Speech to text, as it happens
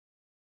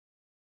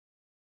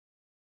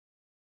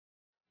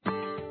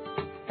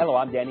Hello,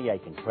 I'm Danny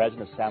Aiken,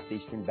 President of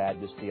Southeastern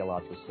Baptist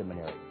Theological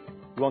Seminary.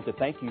 We want to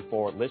thank you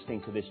for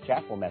listening to this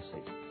chapel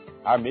message.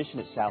 Our mission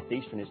at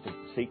Southeastern is to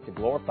seek to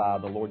glorify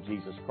the Lord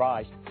Jesus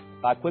Christ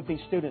by equipping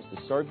students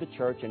to serve the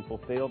church and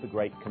fulfill the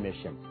Great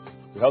Commission.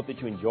 We hope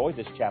that you enjoy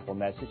this chapel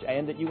message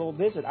and that you will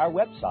visit our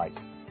website.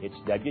 It's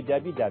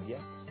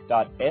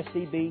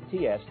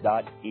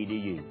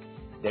www.sebts.edu.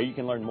 There you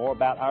can learn more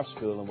about our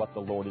school and what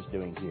the Lord is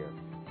doing here.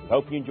 We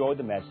hope you enjoy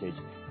the message.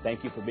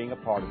 Thank you for being a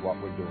part of what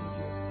we're doing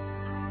here.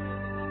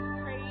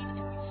 We've prayed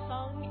and we've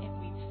sung and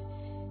we've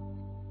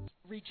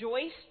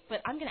rejoiced,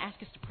 but I'm going to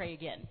ask us to pray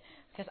again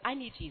because I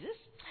need Jesus.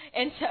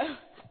 And so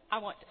I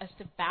want us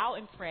to bow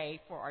and pray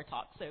for our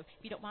talk. So if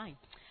you don't mind.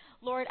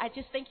 Lord, I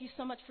just thank you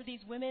so much for these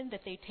women,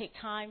 that they take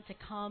time to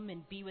come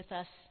and be with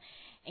us,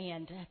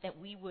 and that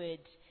we would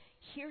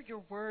hear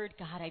your word.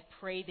 God, I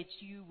pray that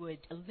you would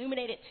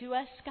illuminate it to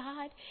us,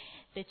 God,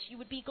 that you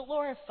would be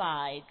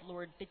glorified,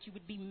 Lord, that you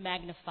would be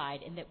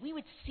magnified, and that we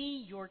would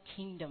see your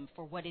kingdom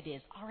for what it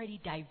is, already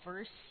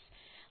diverse,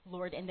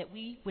 Lord, and that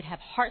we would have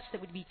hearts that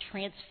would be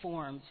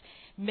transformed.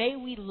 May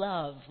we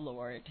love,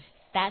 Lord.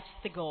 That's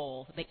the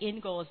goal. The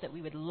end goal is that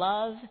we would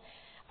love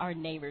our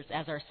neighbors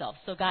as ourselves.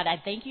 So, God, I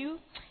thank you,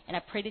 and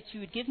I pray that you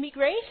would give me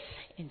grace.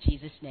 In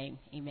Jesus' name,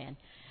 amen.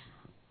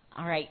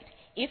 All right.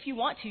 If you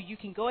want to, you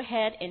can go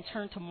ahead and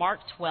turn to Mark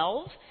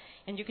 12,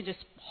 and you can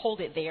just hold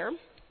it there.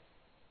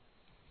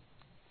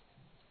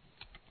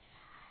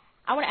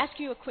 I want to ask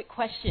you a quick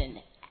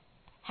question.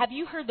 Have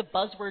you heard the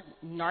buzzword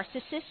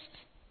narcissism?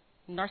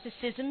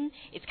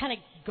 It's kind of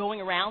going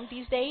around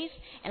these days,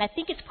 and I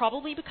think it's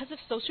probably because of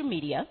social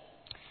media.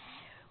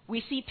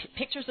 We see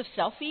pictures of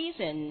selfies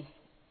and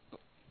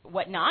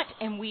whatnot,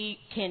 and we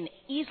can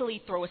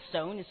easily throw a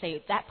stone and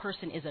say that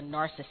person is a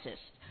narcissist.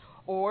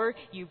 Or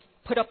you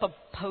put up a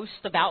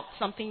post about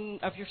something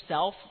of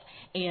yourself,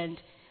 and,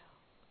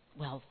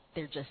 well,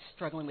 they're just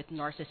struggling with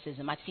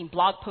narcissism. I've seen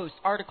blog posts,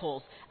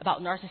 articles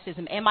about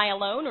narcissism. Am I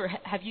alone, or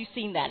have you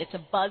seen that? It's a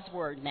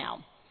buzzword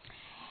now.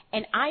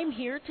 And I'm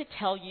here to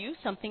tell you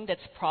something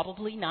that's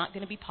probably not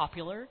going to be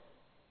popular.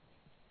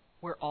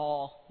 We're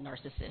all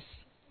narcissists.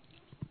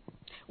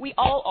 We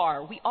all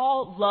are. We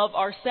all love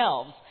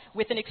ourselves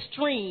with an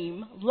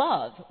extreme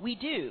love. We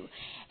do.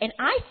 And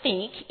I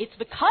think it's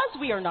because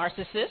we are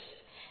narcissists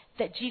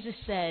that Jesus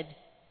said,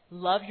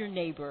 love your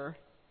neighbor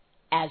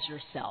as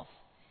yourself,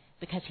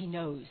 because he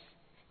knows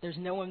there's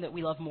no one that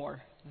we love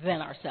more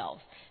than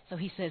ourselves. So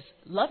he says,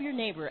 love your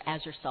neighbor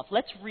as yourself.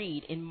 Let's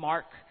read in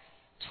Mark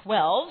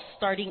 12,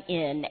 starting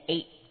in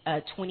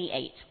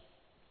 28.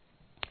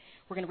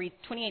 We're going to read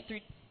 28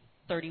 through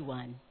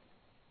 31.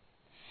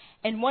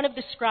 And one of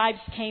the scribes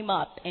came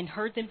up and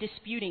heard them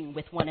disputing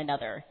with one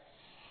another.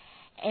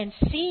 And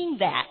seeing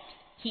that,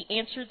 he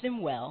answered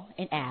them well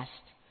and asked,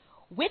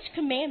 which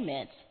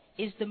commandment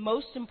is the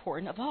most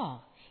important of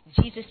all?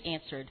 Jesus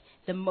answered,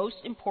 the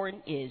most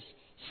important is,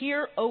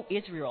 hear, O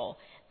Israel,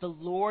 the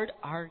Lord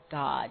our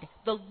God,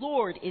 the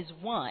Lord is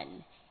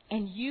one,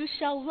 and you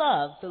shall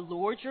love the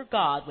Lord your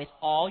God with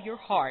all your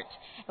heart,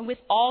 and with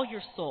all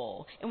your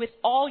soul, and with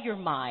all your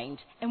mind,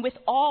 and with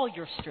all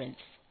your strength.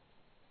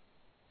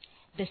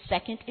 The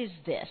second is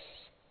this,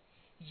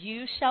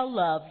 you shall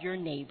love your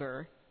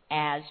neighbor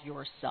as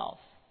yourself.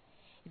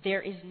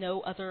 There is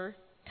no other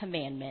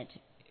commandment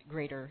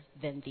greater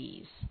than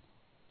these.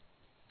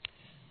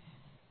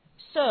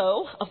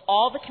 So, of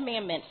all the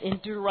commandments in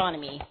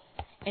Deuteronomy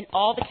and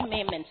all the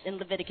commandments in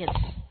Leviticus,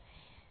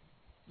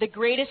 the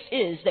greatest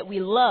is that we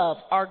love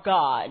our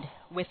God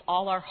with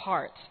all our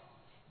heart,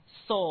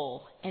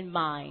 soul, and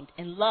mind,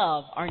 and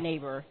love our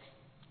neighbor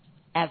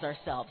as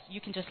ourselves. You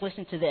can just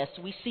listen to this.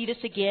 We see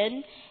this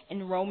again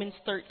in Romans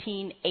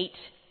 13, 8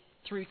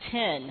 through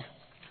 10.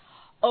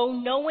 Owe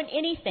no one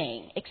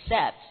anything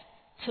except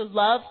to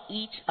love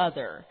each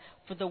other,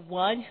 for the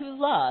one who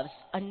loves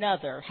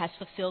another has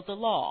fulfilled the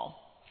law.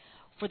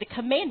 For the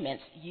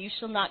commandments, you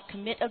shall not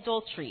commit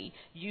adultery,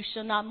 you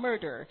shall not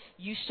murder,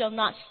 you shall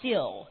not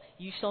steal,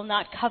 you shall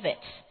not covet,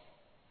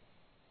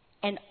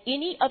 and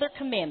any other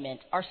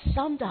commandment are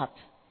summed up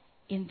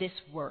in this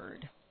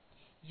word.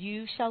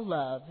 You shall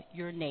love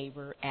your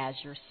neighbor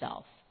as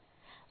yourself.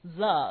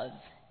 Love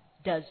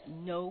does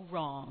no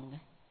wrong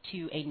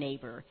to a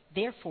neighbor.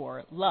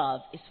 Therefore,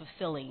 love is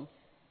fulfilling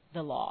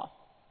the law.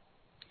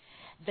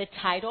 The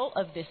title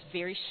of this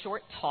very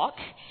short talk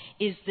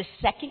is the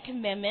second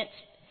commandment.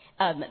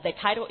 The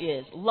title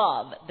is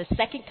Love, the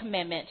Second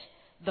Commandment,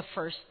 the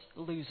First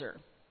Loser.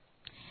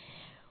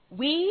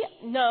 We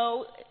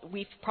know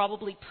we've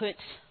probably put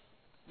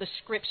the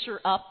scripture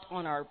up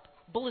on our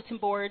bulletin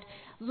board.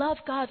 Love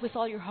God with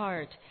all your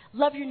heart.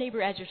 Love your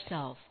neighbor as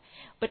yourself.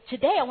 But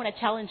today I want to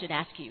challenge and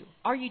ask you,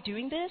 are you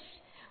doing this?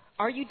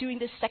 Are you doing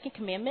this second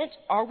commandment?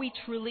 Are we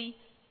truly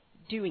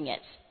doing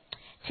it?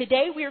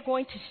 Today we are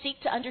going to seek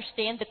to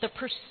understand that the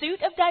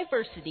pursuit of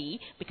diversity,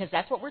 because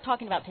that's what we're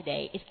talking about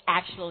today, is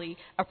actually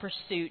a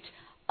pursuit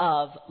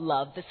of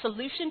love. The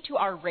solution to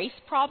our race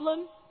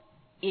problem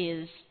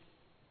is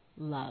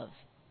love.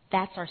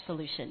 That's our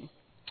solution.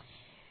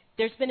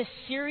 There's been a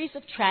series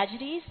of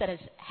tragedies that has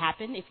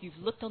happened. If you've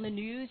looked on the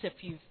news, if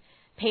you've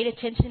paid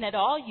attention at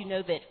all, you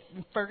know that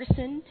in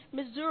Ferguson,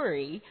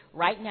 Missouri,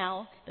 right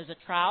now there's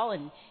a trial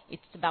and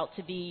it's about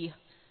to be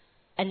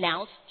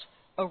announced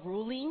a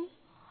ruling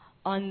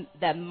on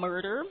the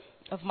murder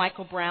of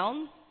Michael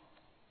Brown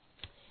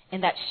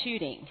and that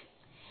shooting.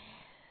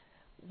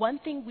 One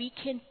thing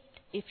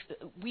if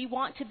we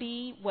want to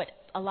be what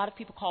a lot of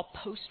people call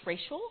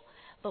post-racial,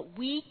 but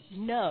we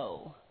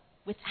know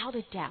without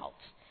a doubt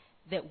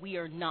that we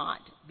are not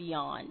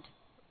beyond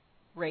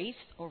race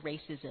or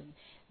racism.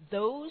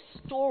 Those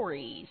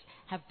stories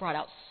have brought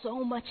out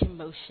so much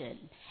emotion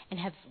and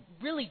have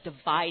really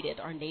divided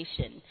our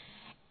nation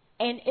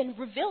and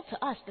revealed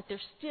to us that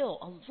there's still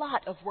a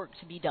lot of work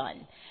to be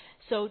done.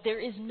 So there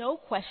is no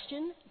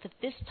question that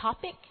this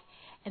topic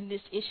and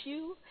this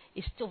issue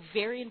is still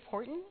very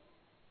important,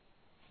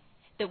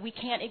 that we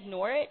can't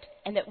ignore it,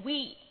 and that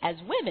we, as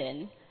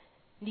women,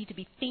 need to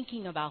be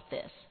thinking about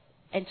this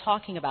and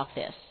talking about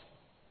this.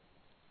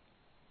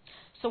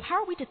 So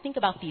how are we to think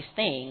about these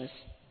things,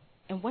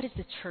 and what is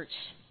the church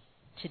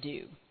to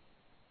do?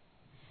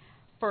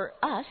 For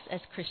us as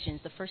Christians,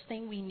 the first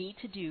thing we need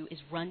to do is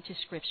run to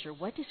Scripture.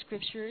 What does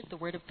Scripture, the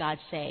Word of God,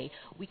 say?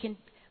 We can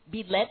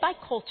be led by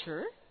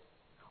culture,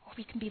 or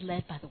we can be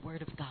led by the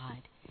Word of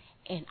God.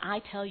 And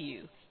I tell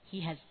you,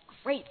 He has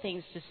great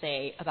things to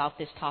say about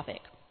this topic.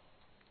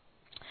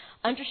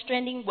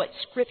 Understanding what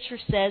Scripture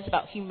says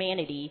about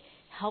humanity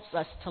helps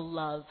us to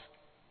love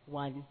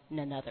one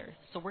another.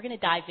 So we're going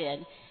to dive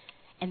in,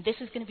 and this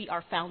is going to be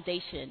our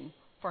foundation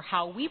for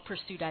how we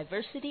pursue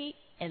diversity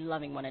and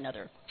loving one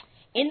another.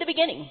 In the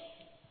beginning,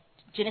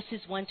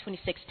 Genesis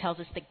 1:26 tells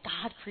us that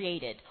God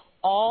created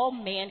all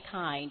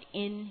mankind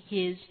in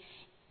His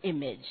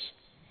image,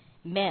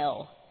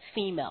 male,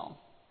 female.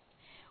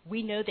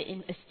 We know that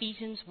in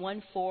Ephesians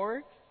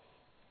 1:4,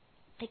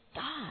 that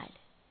God,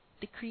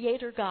 the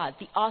Creator God,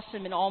 the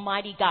awesome and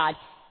almighty God,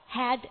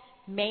 had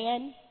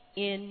man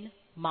in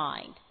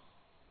mind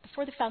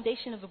before the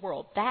foundation of the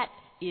world. That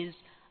is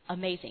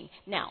amazing.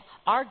 Now,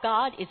 our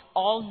God is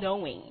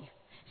all-knowing.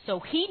 So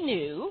He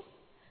knew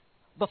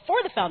before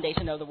the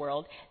foundation of the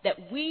world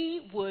that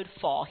we would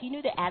fall. He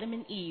knew that Adam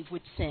and Eve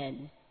would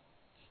sin.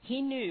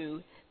 He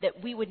knew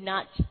that we would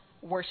not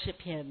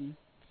worship Him.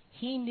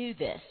 He knew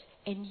this.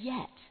 And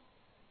yet,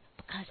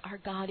 because our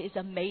God is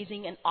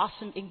amazing and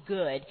awesome and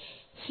good,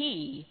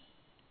 He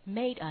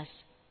made us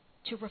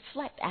to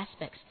reflect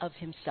aspects of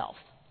Himself.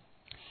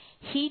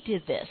 He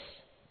did this.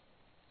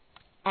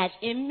 As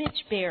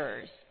image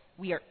bearers,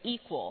 we are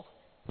equal.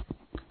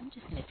 I'm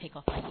just going to take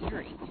off my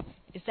earring.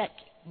 Is that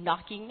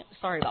knocking?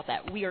 Sorry about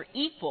that. We are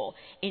equal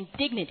in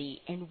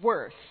dignity and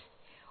worth,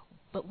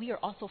 but we are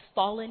also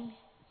fallen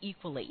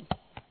equally.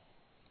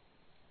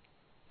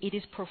 It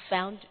is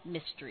profound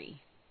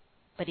mystery,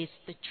 but it's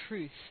the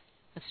truth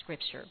of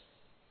Scripture.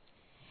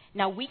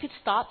 Now, we could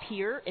stop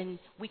here and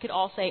we could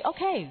all say,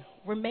 okay,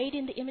 we're made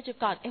in the image of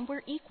God and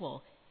we're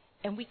equal.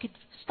 And we could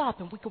stop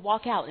and we could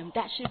walk out and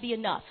that should be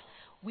enough.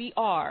 We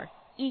are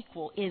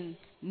equal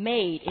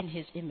made in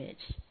His image.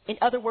 In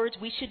other words,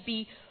 we should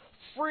be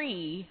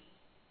free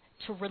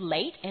to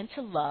relate and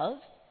to love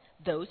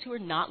those who are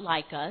not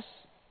like us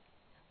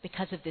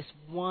because of this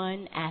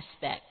one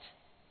aspect.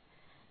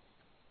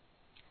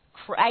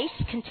 Christ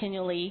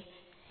continually,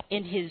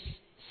 in His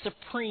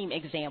supreme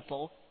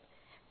example,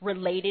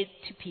 related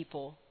to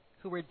people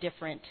who were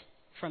different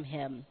from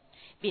Him,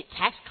 be it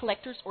tax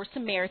collectors or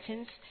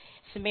Samaritans.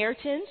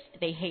 Samaritans,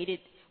 they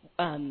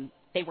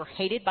were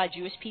hated by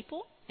Jewish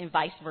people and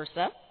vice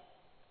versa.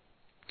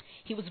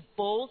 He was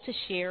bold to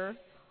share,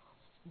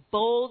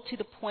 bold to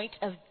the point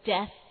of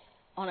death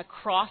on a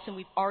cross, and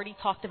we've already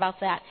talked about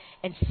that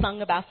and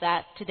sung about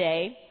that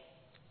today.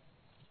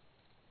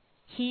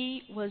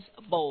 He was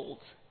bold,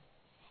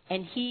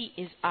 and He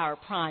is our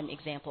prime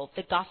example.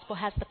 The gospel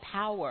has the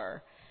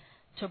power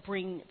to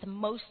bring the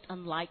most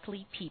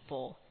unlikely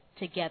people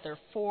together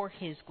for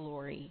His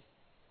glory.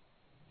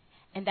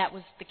 And that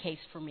was the case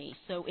for me.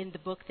 So in the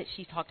book that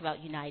she talked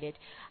about, United,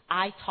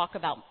 I talk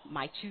about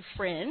my two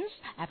friends.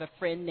 I have a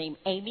friend named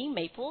Amy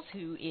Maples,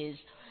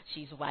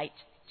 she's a white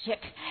chick,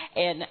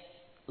 and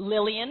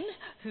Lillian,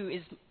 who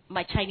is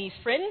my Chinese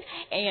friend.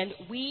 And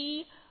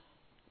we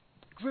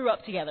grew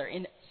up together,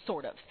 in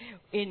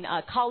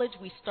college,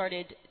 we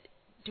started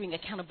doing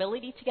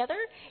accountability together,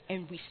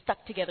 and we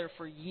stuck together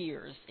for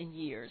years and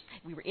years.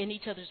 We were in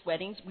each other's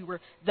weddings. We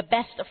were the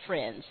best of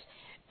friends,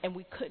 and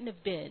we couldn't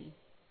have been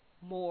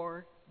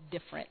more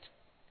different.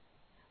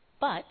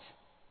 But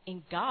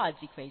in God's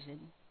equation,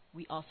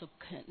 we also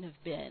couldn't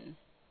have been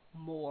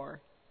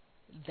more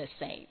the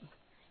same.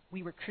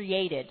 We were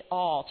created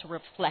all to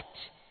reflect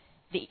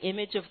the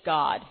image of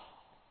God.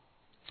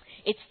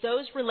 It's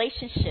those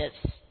relationships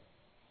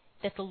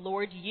that the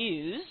Lord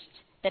used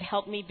that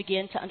helped me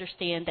begin to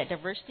understand that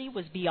diversity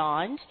was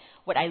beyond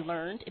what I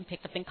learned and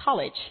picked up in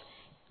college.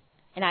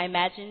 And I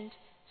imagined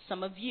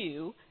some of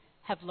you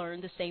have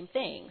learned the same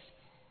things.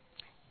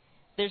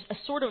 There's a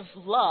sort of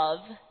love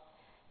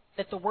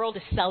that the world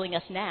is selling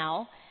us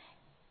now,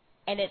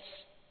 and it's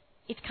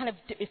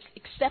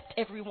accept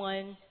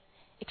everyone,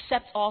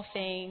 accept all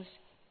things,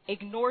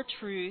 ignore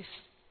truth,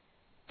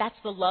 that's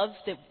the love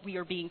that we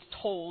are being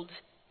told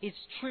is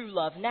true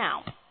love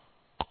now.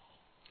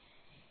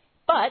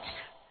 But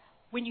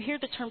when you hear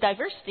the term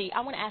diversity,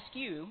 I want to ask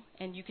you,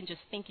 and you can just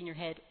think in your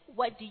head,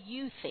 what do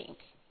you think?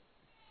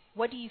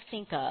 What do you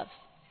think of?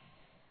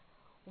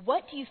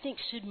 What do you think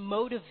should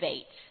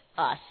motivate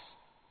us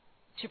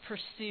to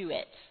pursue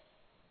it?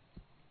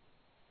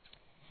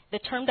 The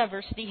term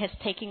diversity has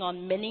taken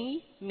on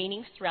many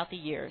meanings throughout the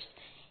years.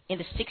 In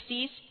the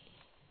 60s,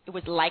 it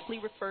was likely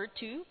referred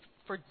to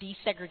for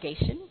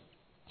desegregation.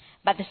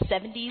 By the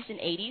 70s and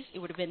 80s, it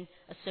would have been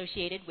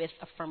associated with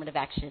affirmative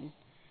action.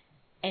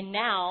 And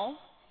now,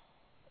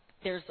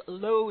 there's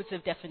loads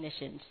of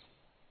definitions.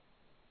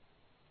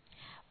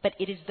 But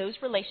it is those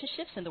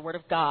relationships in the Word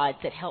of God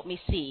that help me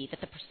see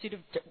that the pursuit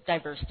of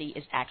diversity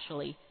is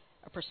actually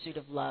a pursuit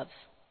of love.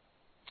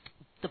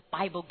 The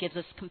Bible gives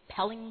us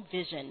compelling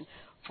vision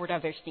for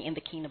diversity in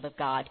the kingdom of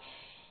God.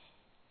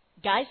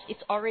 Guys,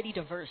 it's already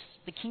diverse.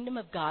 The kingdom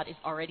of God is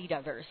already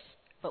diverse,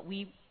 but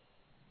we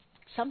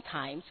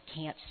sometimes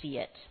can't see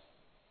it.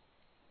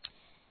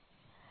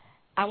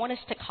 I want us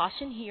to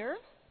caution here.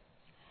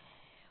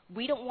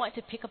 We don't want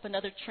to pick up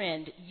another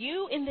trend.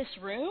 You in this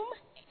room,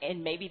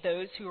 and maybe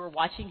those who are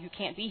watching who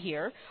can't be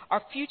here,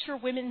 are future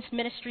women's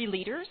ministry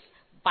leaders,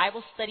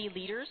 Bible study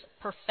leaders,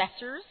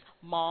 professors,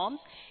 moms.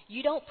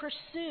 You don't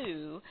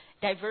pursue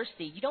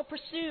diversity. You don't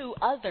pursue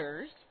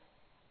others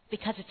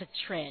because it's a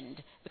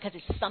trend, because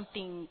it's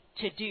something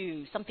to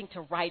do, something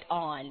to write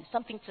on,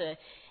 something to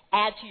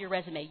add to your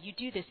resume. You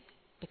do this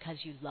because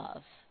you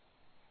love,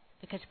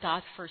 because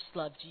God first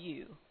loved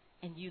you,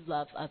 and you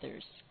love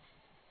others.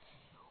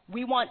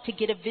 We want to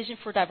get a vision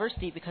for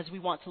diversity because we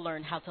want to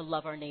learn how to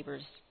love our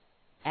neighbors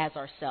as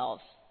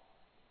ourselves.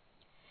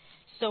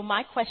 So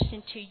my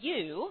question to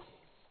you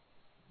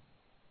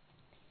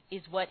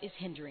is, what is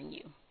hindering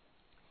you?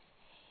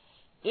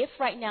 If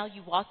right now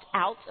you walked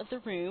out of the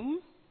room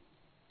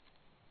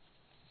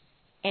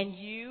and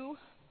you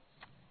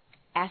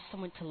asked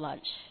someone to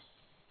lunch,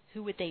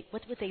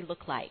 what would they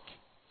look like?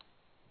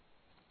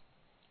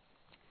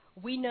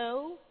 We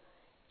know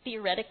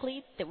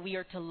theoretically that we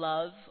are to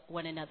love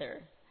one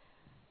another.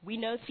 We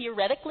know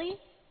theoretically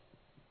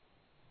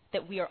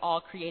that we are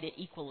all created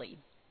equally.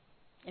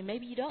 And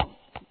maybe you don't.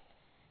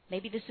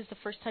 Maybe this is the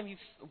first time you've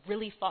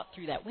really thought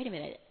through that. Wait a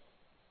minute.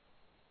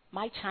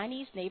 My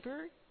Chinese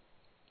neighbor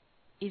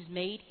is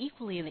made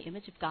equally in the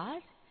image of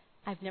God?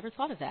 I've never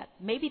thought of that.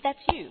 Maybe that's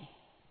you.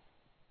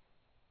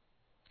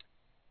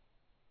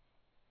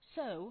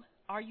 So,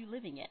 are you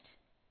living it?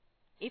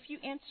 If you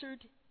answered,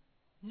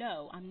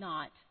 no, I'm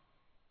not,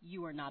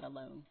 you are not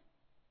alone.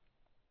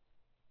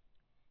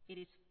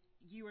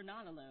 You are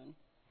not alone.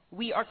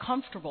 We are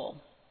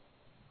comfortable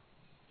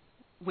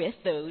with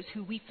those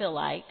who we feel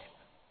like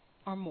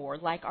are more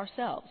like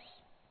ourselves.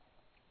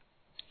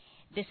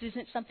 This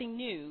isn't something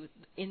new.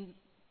 In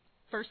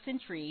first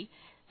century,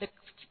 the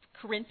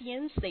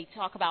Corinthians, they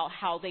talk about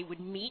how they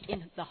would meet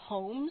in the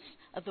homes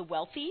of the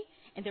wealthy,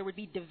 and there would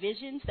be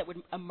divisions that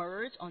would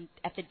emerge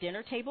at the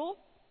dinner table.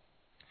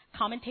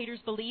 Commentators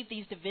believe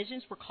these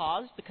divisions were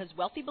caused because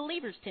wealthy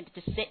believers tended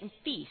to sit and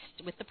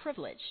feast with the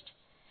privileged.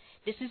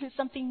 This isn't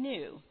something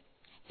new.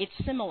 It's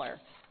similar.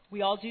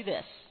 We all do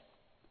this.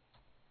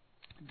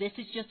 This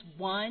is just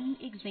one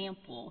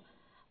example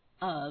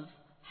of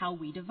how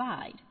we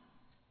divide.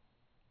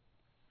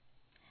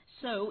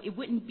 So it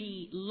wouldn't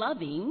be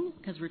loving,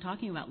 because we're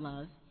talking about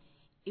love,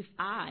 if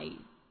I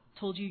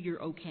told you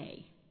you're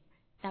okay.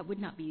 That would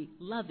not be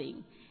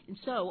loving. And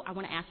so I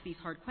want to ask these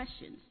hard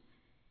questions.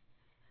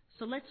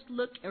 So let's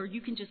look, or you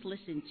can just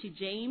listen to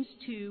James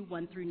 2,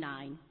 1 through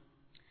 9.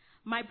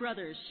 My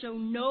brothers, show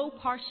no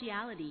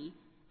partiality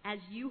as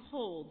you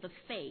hold the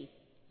faith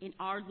in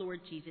our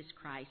Lord Jesus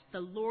Christ, the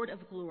Lord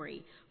of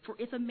glory. For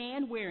if a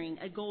man wearing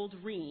a gold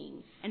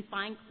ring and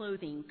fine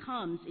clothing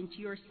comes into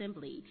your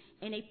assembly,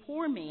 and a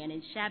poor man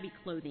in shabby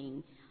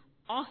clothing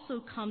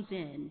also comes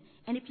in,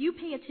 and if you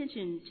pay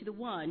attention to the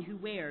one who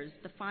wears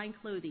the fine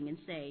clothing and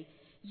say,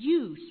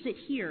 you sit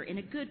here in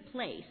a good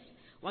place,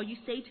 while you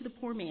say to the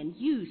poor man,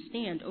 you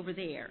stand over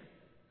there,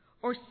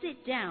 or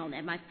sit down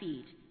at my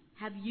feet,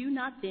 have you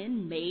not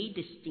then made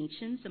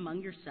distinctions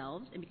among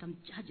yourselves and become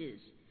judges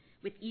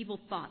with evil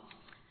thoughts?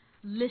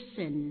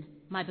 Listen,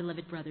 my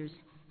beloved brothers,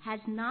 has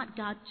not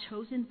God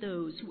chosen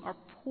those who are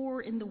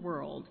poor in the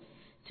world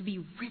to be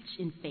rich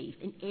in faith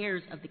and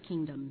heirs of the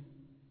kingdom,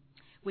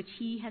 which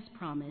he has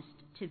promised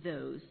to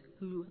those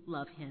who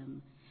love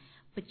him?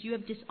 But you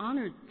have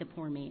dishonored the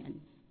poor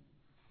man,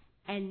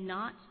 and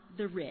not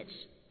the rich,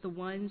 the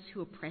ones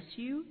who oppress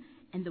you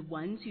and the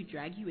ones who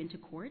drag you into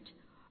court.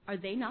 Are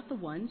they not the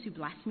ones who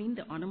blaspheme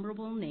the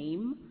honorable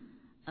name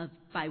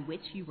by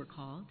which you were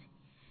called?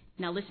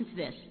 Now listen to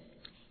this.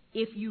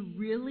 If you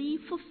really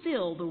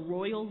fulfill the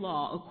royal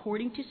law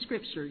according to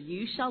Scripture,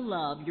 you shall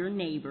love your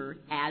neighbor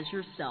as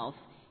yourself,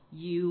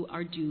 you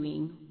are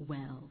doing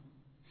well.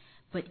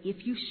 But if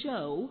you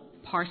show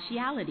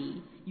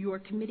partiality, you are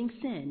committing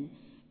sin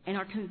and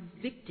are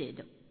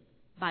convicted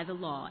by the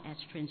law as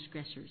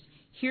transgressors.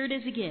 Here it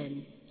is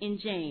again in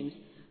James.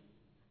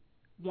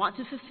 Want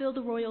to fulfill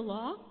the royal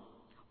law?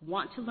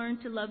 want to learn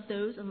to love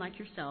those unlike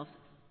yourself,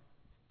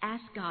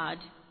 ask God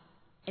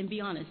and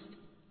be honest.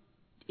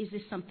 Is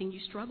this something you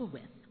struggle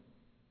with?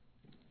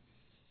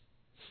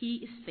 He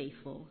is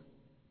faithful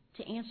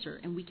to answer,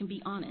 and we can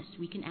be honest.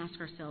 We can ask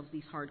ourselves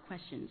these hard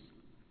questions.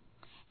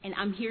 And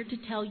I'm here to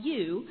tell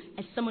you,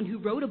 as someone who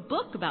wrote a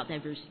book about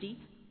diversity,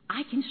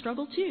 I can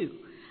struggle too.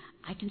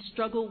 I can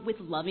struggle with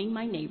loving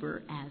my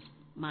neighbor as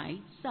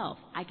myself.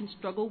 I can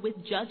struggle with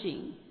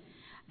judging.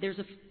 There's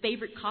a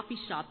favorite coffee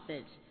shop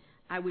that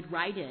I would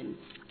write in,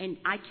 and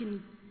I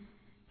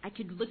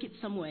could look at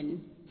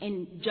someone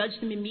and judge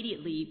them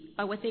immediately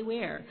by what they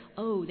wear.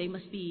 Oh, they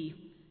must be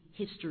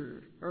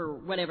hipster or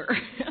whatever.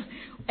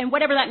 And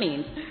whatever that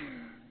means.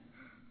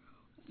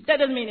 That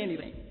doesn't mean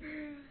anything.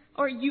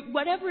 Or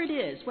whatever it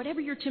is,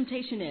 whatever your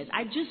temptation is,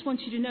 I just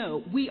want you to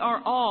know we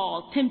are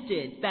all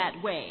tempted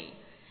that way.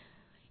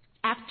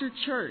 After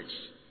church,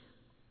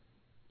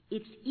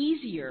 it's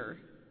easier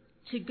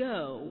to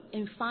go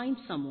and find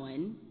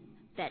someone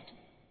that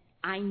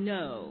I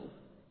know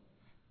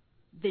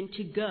than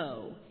to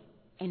go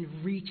and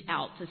reach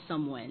out to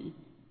someone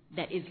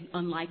that is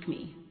unlike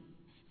me.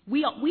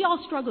 We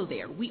all struggle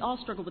there. We all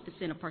struggle with the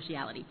sin of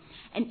partiality.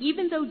 And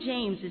even though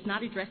James is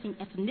not addressing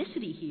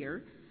ethnicity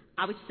here,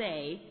 I would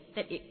say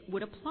that it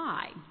would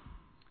apply.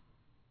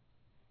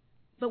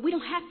 But we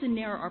don't have to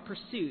narrow our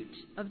pursuit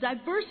of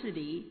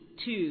diversity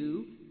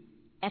to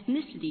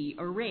ethnicity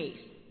or race.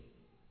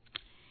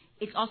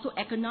 It's also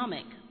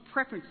economic,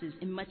 preferences,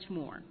 and much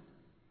more.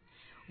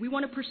 We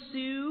want to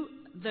pursue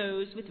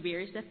those with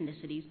various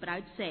ethnicities, but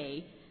I'd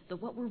say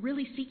that what we're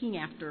really seeking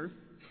after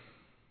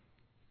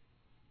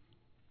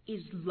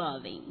is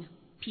loving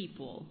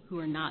people who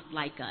are not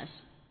like us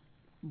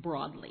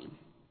broadly.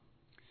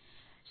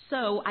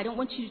 So I don't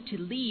want you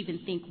to leave and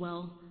think,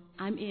 well,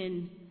 I'm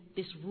in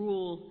this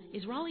rural,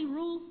 is Raleigh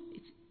rural?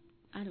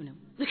 I don't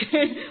know.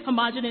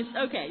 Homogenous?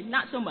 Okay,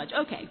 not so much.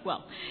 Okay,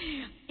 well,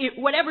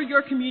 whatever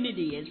your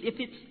community is, if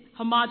it's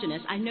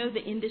homogenous, I know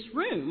that in this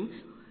room,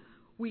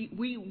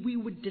 we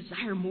would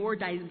desire more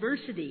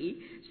diversity.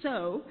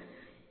 So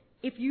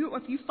if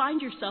you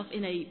find yourself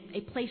in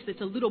a place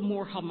that's a little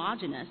more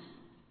homogenous,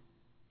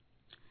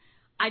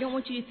 I don't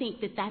want you to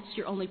think that that's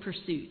your only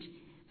pursuit,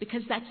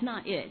 because that's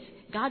not it.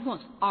 God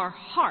wants our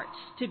hearts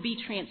to be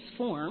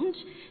transformed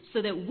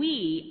so that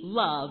we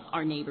love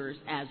our neighbors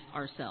as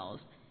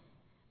ourselves.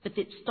 But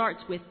it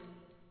starts with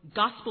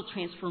gospel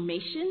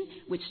transformation,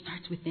 which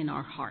starts within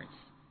our hearts.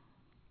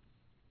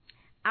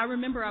 I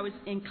remember I was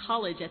in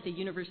college at the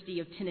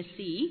University of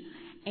Tennessee,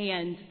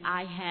 and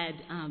I had,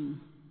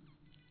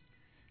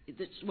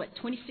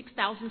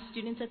 26,000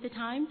 students at the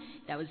time.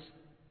 That was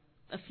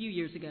a few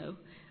years ago,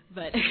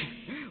 but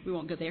we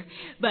won't go there.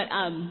 But,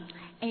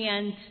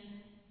 and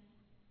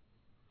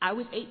I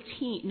was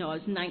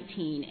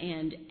 19,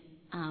 and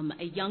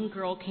a young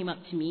girl came up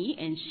to me,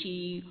 and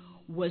she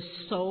was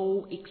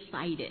so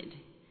excited.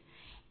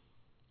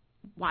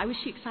 Why was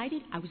she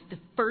excited? I was the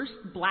first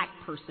black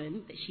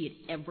person that she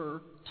had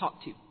ever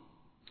talked to.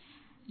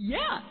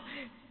 Yeah,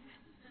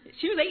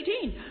 she was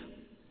 18,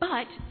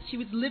 but she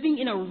was living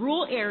in a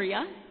rural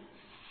area,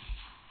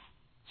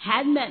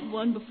 hadn't met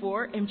one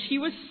before, and she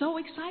was so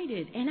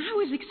excited, and I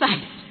was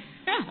excited.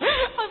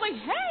 I was like,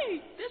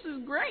 hey, this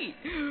is great.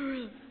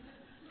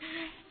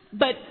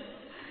 But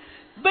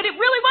it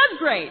really was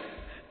great,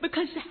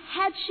 because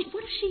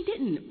what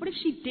if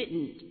she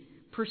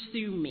didn't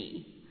pursue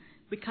me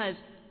because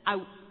I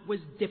was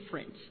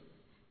different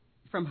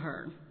from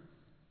her?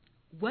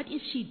 What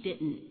if she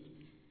didn't?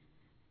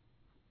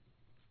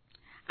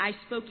 I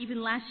spoke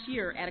even last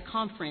year at a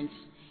conference,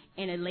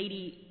 and a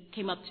lady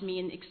came up to me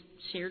and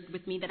shared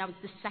with me that I was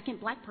the second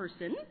black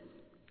person,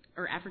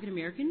 or African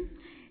American,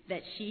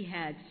 that she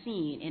had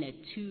seen in a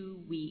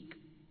 2-week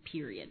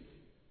period.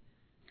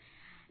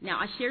 Now,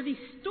 I share these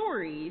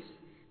stories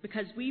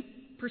because we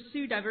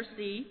pursue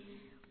diversity.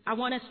 I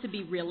want us to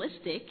be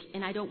realistic,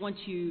 and I don't want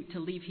you to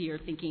leave here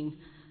thinking,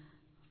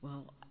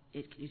 well,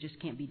 it just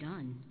can't be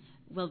done.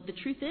 Well, the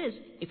truth is,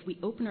 if we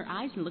open our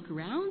eyes and look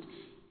around,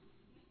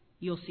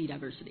 you'll see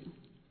diversity.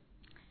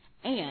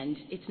 And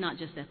it's not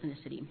just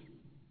ethnicity.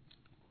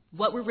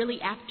 What we're really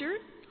after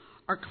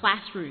are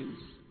classrooms,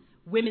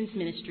 women's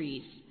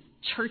ministries,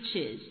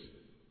 churches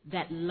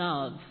that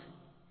love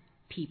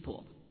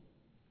people.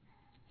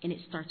 And it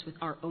starts with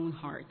our own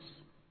hearts.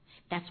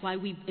 That's why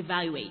we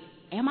evaluate.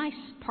 Am I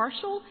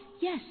partial?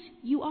 Yes,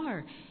 you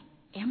are.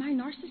 Am I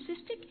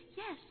narcissistic?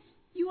 Yes,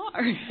 you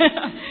are.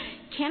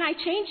 Can I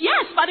change?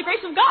 Yes, by the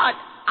grace of God,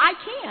 I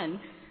can.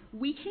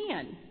 We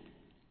can.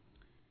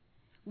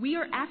 We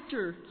are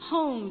after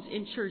homes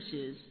and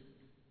churches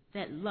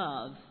that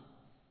love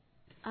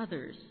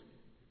others.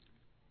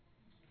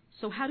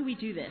 So how do we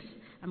do this?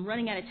 I'm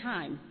running out of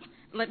time.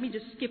 Let me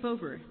just skip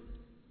over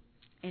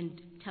and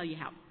tell you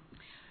how.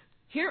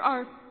 Here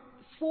are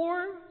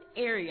 4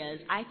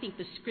 areas I think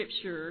the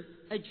Scripture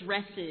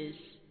addresses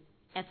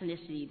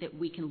ethnicity that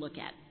we can look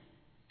at.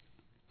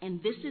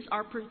 And this is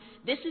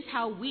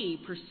how we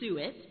pursue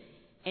it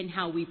and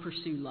how we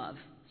pursue love.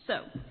 So,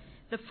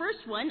 the first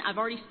one I've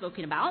already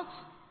spoken about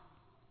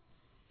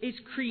is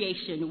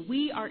creation.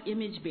 We are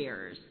image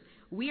bearers.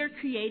 We are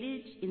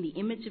created in the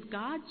image of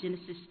God.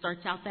 Genesis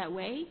starts out that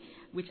way,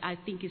 which I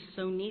think is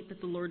so neat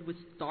that the Lord would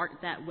start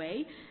that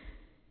way.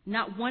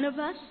 Not one of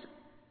us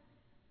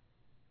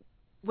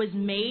was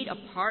made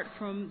apart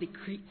from the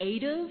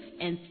creative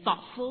and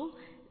thoughtful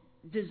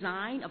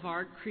design of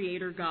our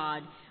Creator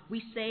God.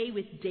 We say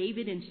with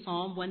David in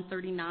Psalm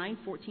 139,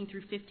 14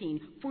 through 15,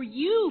 "For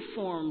you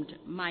formed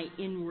my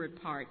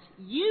inward parts.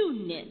 You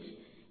knit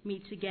me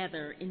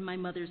together in my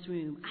mother's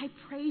womb. I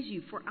praise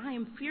you, for I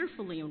am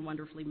fearfully and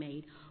wonderfully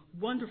made.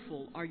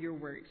 Wonderful are your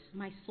works.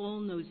 My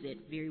soul knows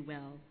it very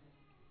well."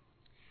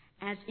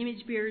 As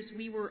image bearers,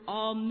 we were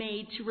all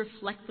made to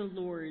reflect the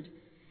Lord.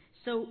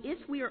 So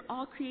if we are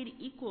all created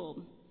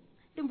equal,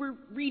 then we're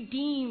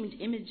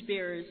redeemed image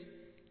bearers.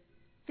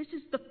 This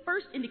is the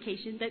first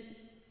indication that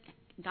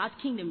God's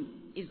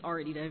kingdom is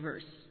already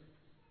diverse.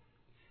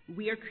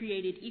 We are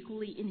created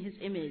equally in His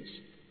image.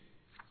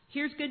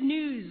 Here's good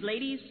news,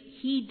 ladies.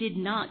 He did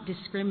not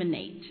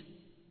discriminate.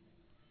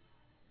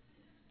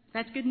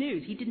 That's good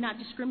news. He did not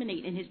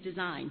discriminate in His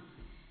design.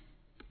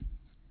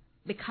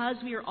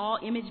 Because we are all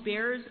image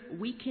bearers,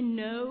 we can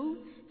know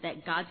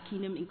that God's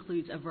kingdom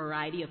includes a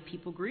variety of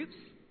people groups.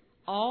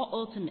 All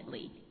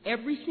ultimately,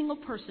 every single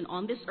person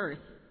on this earth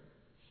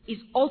is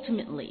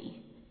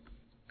ultimately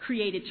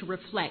created to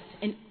reflect.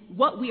 And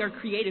what we are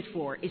created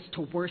for is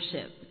to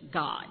worship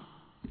God.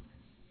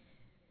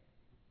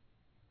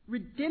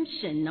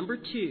 Redemption, number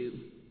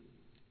 2.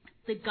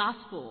 The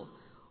gospel.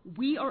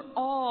 We are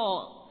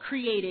all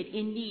created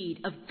in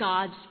need of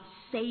God's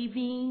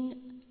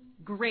saving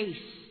grace.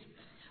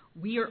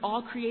 We are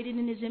all created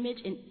in His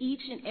image, and each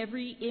and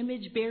every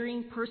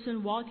image-bearing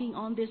person walking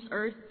on this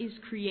earth is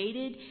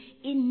created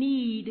in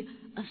need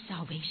of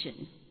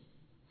salvation.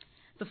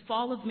 The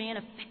fall of man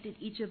affected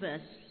each of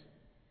us.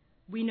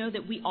 We know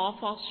that we all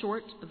fall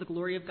short of the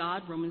glory of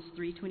God, Romans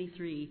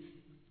 3:23.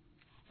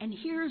 And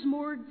here's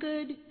more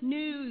good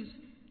news.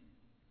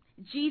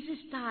 Jesus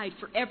died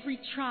for every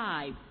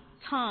tribe,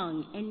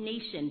 tongue, and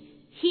nation.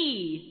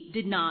 He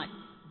did not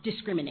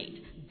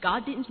discriminate.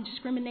 God didn't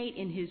discriminate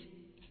in His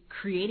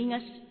creating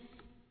us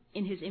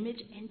in His image.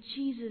 And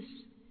Jesus,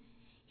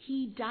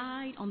 He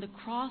died on the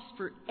cross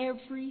for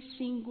every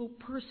single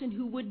person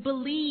who would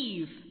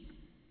believe.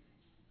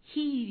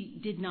 He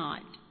did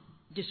not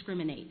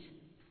discriminate.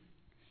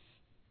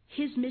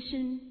 His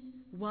mission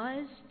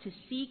was to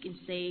seek and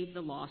save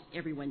the lost,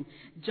 everyone.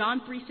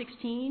 John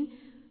 3:16,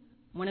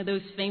 one of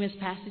those famous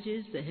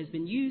passages that has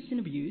been used and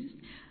abused,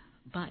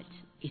 but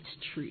it's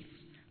truth.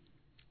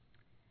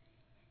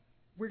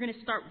 We're going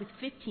to start with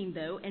 15,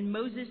 though. "And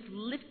Moses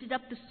lifted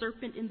up the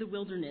serpent in the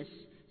wilderness.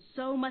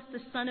 So must the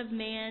Son of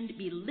Man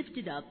be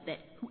lifted up, that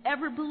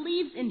whoever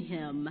believes in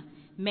Him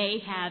may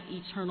have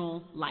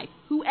eternal life."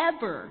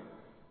 Whoever.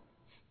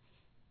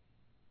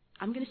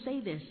 I'm going to say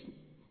this.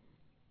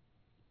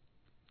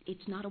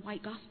 It's not a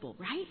white gospel,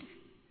 right?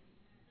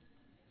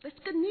 That's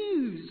good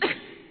news.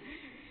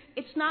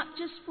 It's not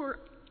just for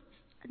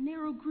a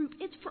narrow group.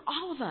 It's for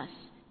all of us.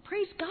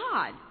 Praise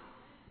God.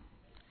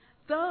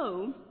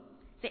 Though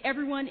the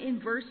everyone in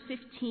verse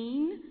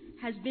 15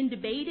 has been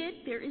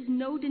debated, there is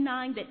no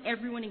denying that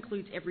everyone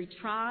includes every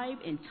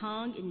tribe and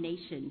tongue and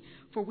nation.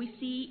 For we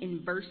see in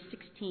verse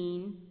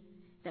 16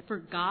 that for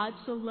God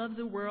so loved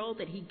the world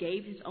that He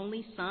gave His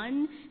only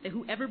Son, that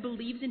whoever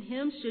believes in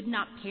Him should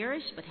not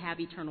perish but have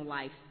eternal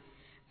life.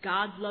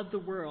 God loved the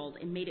world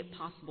and made it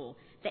possible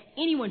that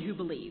anyone who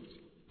believed,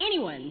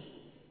 anyone,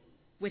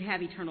 would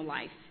have eternal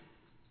life.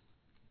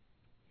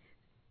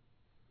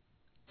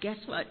 Guess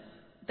what?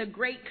 The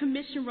Great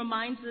Commission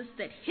reminds us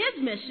that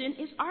His mission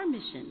is our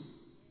mission.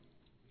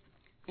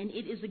 And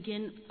it is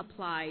again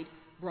applied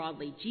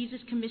broadly. Jesus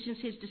commissions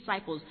His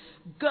disciples,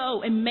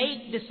 "Go and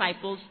make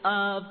disciples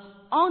of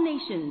all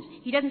nations."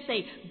 He doesn't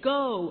say,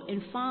 "Go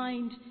and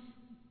find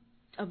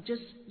of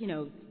just,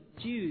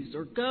 Jews,"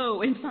 or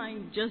 "Go and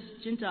find just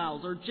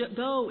Gentiles," or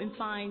 "Go and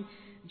find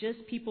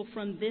just people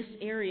from this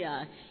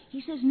area."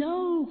 He says,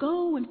 "No,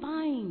 go and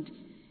find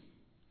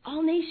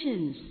all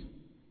nations.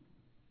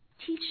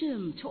 Teach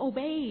them to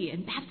obey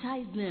and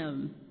baptize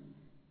them."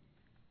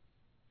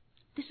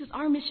 This is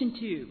our mission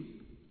too.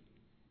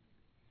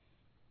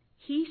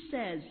 He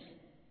says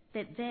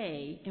that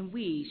they and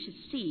we should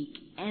seek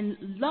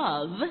and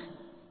love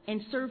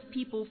and serve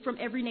people from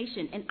every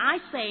nation. And I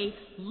say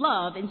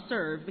love and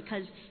serve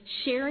because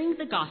sharing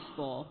the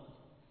gospel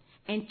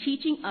and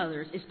teaching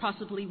others is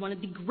possibly one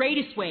of the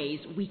greatest ways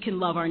we can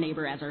love our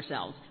neighbor as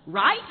ourselves.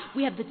 Right?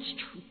 We have the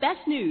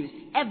best news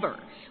ever.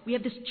 We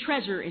have this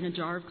treasure in a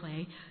jar of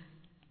clay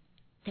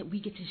that we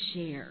get to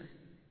share.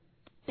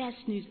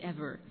 Best news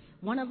ever.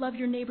 Want to love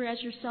your neighbor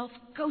as yourself?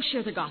 Go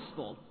share the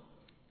gospel.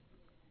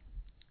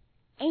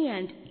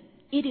 And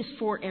it is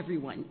for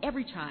everyone,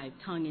 every tribe,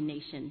 tongue, and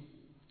nation.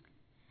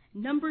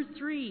 Number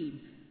 3,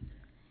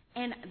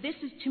 and this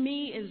is to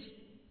me is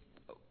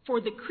for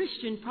the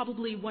Christian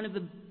probably one of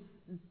the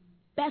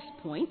best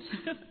points,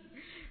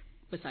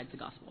 besides the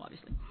gospel,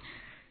 obviously.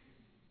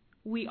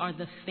 We are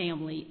the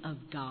family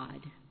of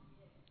God.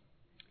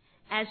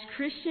 As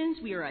Christians,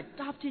 we are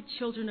adopted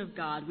children of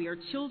God. We are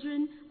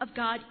children of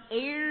God,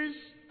 heirs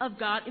of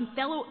God, and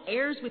fellow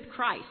heirs with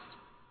Christ.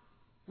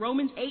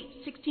 Romans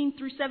 8:16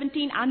 through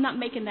 17, I'm not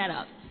making that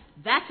up.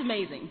 That's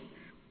amazing.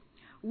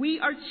 We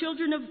are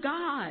children of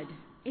God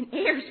and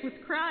heirs with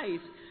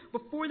Christ.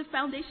 Before the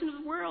foundation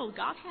of the world,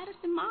 God had us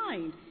in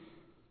mind.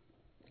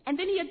 And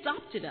then he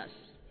adopted us.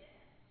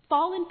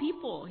 Fallen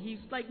people. He's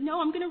like,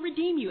 no, I'm going to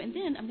redeem you. And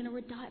then I'm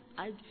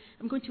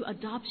going to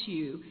adopt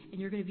you,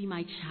 and you're going to be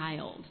my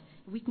child.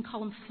 We can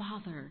call him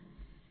Father.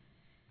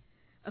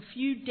 A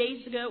few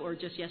days ago, or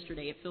just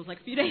yesterday, it feels like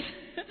a few days,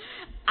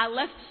 I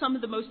left some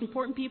of the most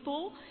important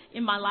people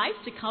in my life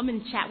to come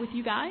and chat with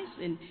you guys.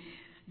 And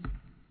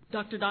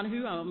Dr.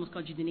 Donahue, I almost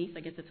called you Denise.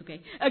 I guess that's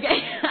okay. Okay.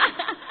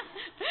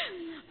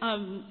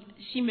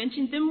 She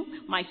mentioned them,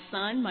 my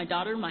son, my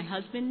daughter, my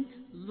husband.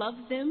 Love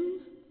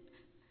them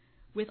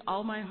with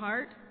all my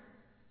heart.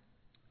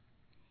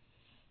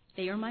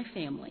 They are my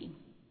family.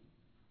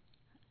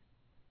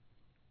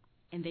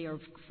 And they are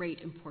of great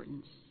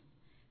importance.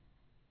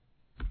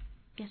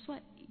 Guess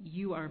what?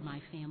 You are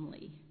my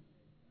family.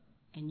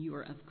 And you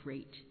are of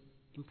great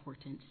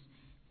importance.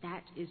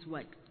 That is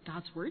what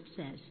God's Word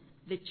says.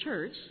 The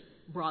church,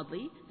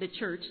 broadly, the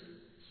church,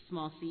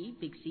 small c,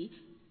 big C,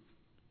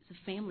 is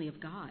a family of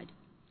God.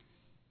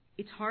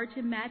 It's hard to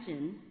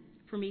imagine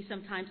for me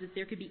sometimes that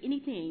there could be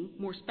anything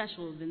more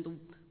special than the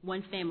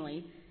one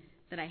family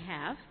that I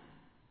have.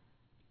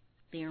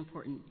 They are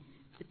important.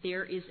 But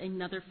there is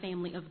another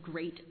family of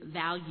great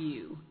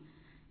value,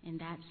 and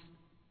that's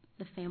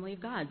the family of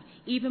God.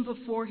 Even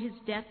before his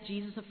death,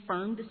 Jesus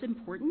affirmed this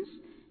importance.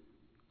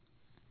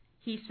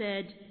 He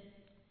said,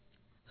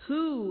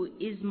 "Who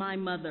is my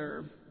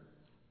mother,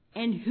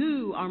 and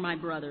who are my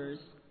brothers?"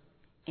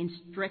 And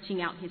stretching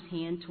out his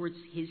hand towards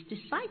his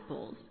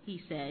disciples, he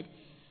said,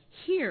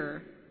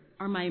 "Here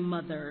are my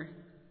mother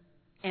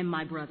and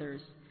my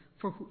brothers,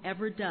 for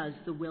whoever does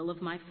the will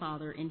of my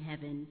Father in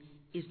heaven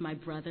is my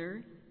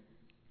brother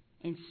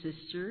and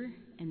sister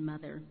and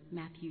mother."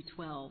 Matthew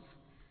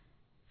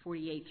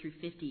 12:48 through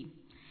 50.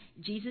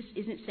 Jesus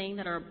isn't saying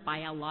that our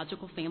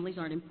biological families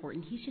aren't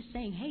important. He's just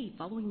saying, hey,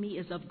 following me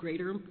is of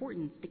greater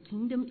importance. The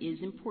kingdom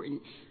is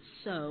important.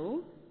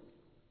 So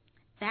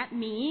that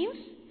means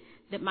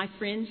that my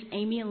friends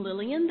Amy and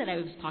Lillian that I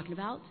was talking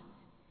about,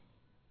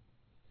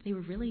 they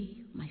were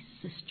really my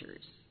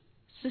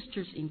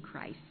sisters in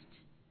Christ.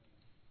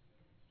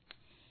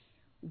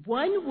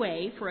 One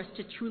way for us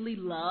to truly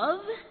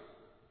love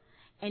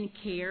and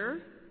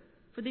care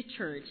for the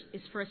church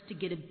is for us to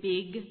get a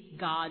big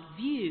God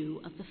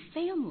view of the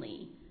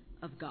family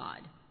of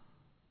God.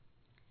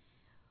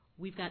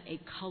 We've got a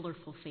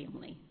colorful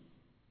family.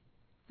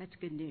 That's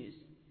good news.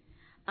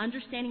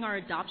 Understanding our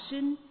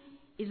adoption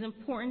is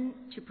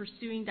important to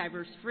pursuing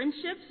diverse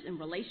friendships and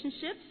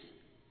relationships,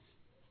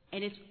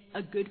 and it's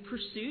a good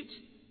pursuit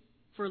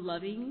for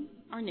loving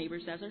our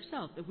neighbors as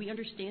ourselves. If we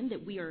understand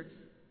that we are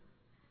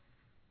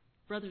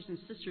brothers and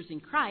sisters in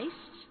Christ,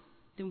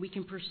 then we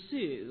can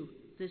pursue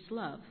this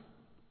love.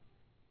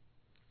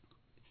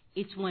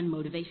 It's one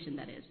motivation,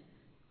 that is.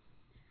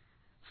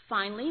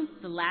 Finally,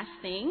 the last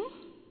thing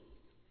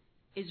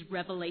is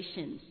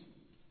Revelations.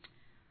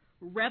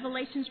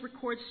 Revelations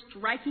records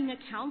striking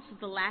accounts of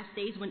the last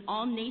days when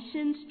all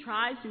nations,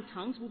 tribes, and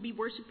tongues will be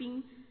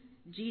worshiping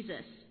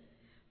Jesus.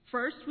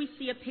 First, we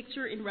see a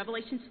picture in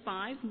Revelations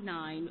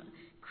 5:9.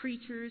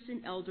 Creatures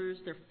and elders,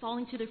 they're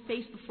falling to their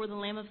face before the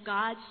Lamb of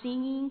God,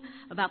 singing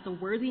about the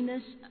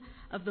worthiness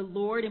of the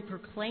Lord and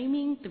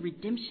proclaiming the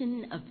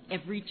redemption of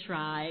every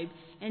tribe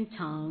and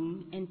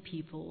tongue and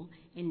people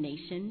and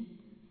nation.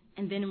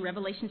 And then in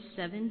Revelation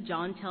 7,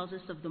 John tells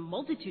us of the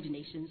multitude of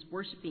nations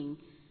worshiping,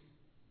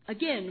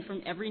 again,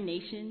 from every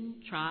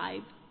nation,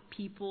 tribe,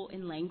 people,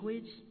 and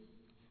language.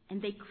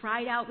 And they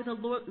cried out with a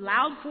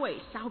loud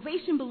voice,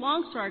 "Salvation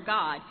belongs to our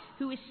God,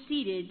 who is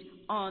seated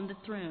on the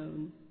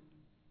throne,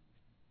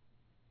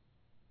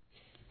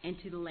 and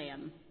to the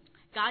Lamb."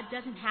 God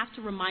doesn't have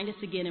to remind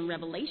us again in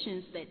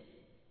Revelations that,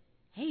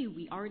 hey,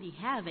 we already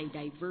have a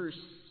diverse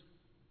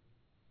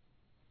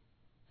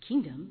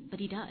kingdom, but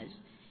he does.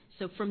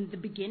 So from the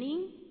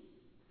beginning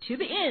to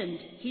the end,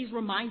 he's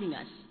reminding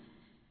us.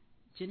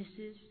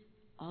 Genesis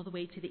all the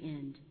way to the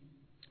end.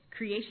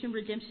 Creation,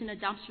 redemption,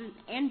 adoption,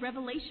 and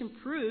revelation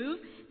prove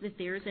that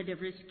there is a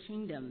diverse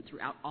kingdom.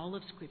 Throughout all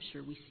of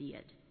Scripture, we see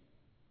it.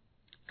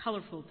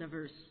 Colorful,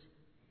 diverse.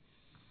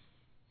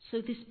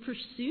 So this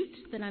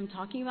pursuit that I'm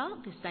talking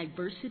about, this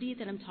diversity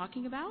that I'm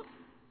talking about,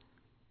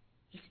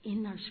 it's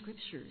in our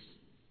Scriptures.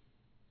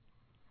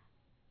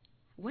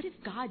 What if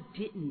God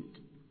didn't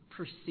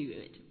pursue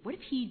it? What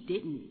if he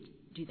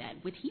didn't do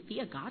that? Would he be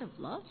a God of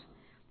love?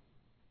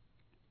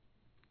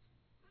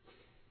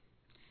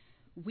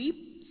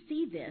 We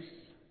see this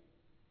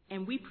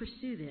and we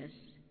pursue this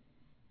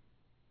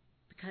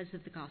because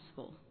of the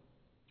gospel.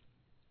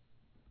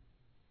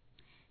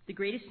 The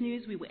greatest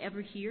news we will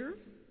ever hear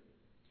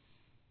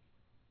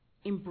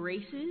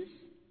embraces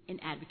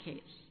and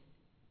advocates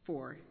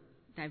for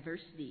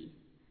diversity,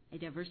 a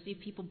diversity of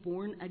people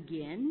born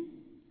again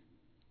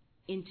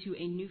into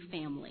a new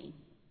family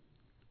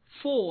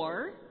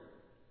for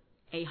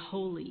a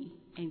holy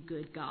and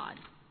good God.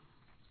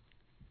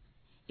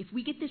 If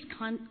we get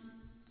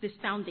this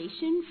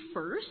foundation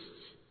first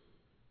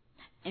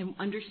and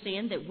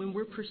understand that when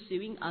we're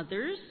pursuing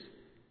others,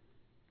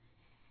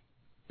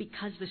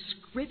 because the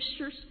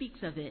Scripture speaks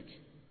of it,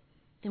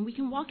 then we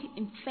can walk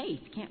in faith,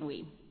 can't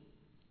we?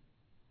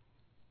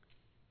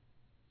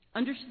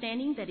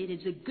 Understanding that it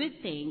is a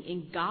good thing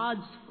in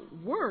God's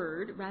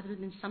Word rather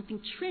than something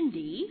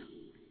trendy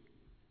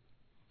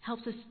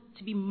helps us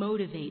to be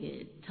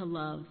motivated to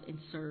love and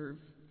serve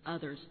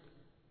others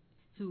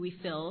who we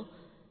feel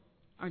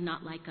are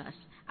not like us.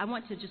 I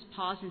want to just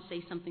pause and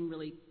say something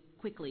really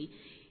quickly.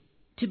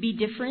 To be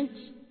different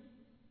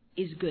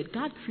is good.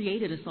 God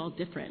created us all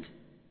different.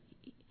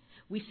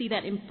 We see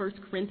that in 1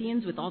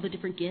 Corinthians with all the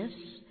different gifts.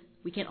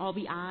 We can't all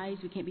be eyes.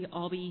 We can't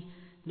all be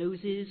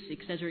noses,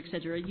 etc.,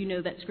 etc. You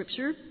know that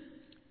scripture.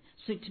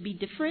 So to be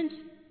different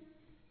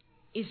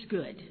is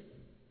good.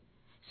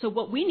 So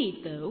what we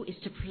need, though, is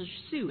to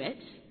pursue it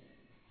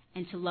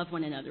and to love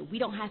one another. We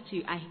don't have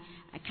to, I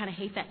kind of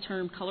hate that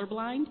term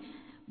colorblind.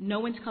 No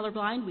one's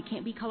colorblind. We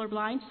can't be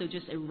colorblind, so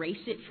just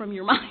erase it from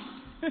your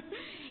mind.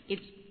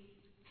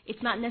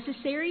 It's not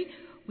necessary.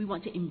 We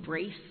want to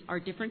embrace our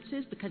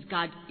differences because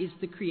God is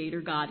the creator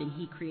God and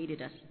He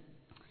created us.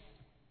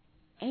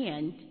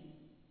 And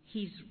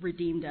He's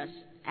redeemed us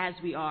as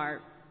we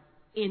are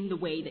in the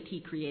way that He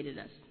created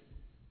us.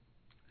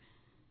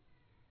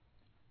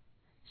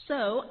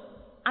 So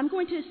I'm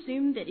going to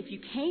assume that if you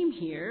came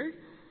here,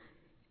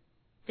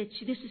 that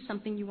this is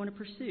something you want to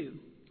pursue.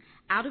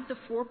 Out of the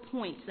 4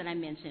 points that I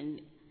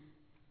mentioned,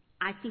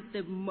 I think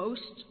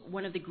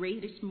one of the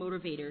greatest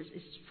motivators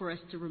is for us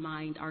to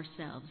remind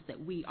ourselves that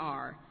we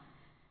are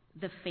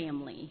the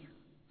family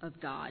of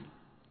God.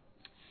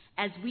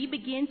 As we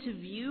begin to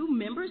view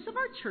members of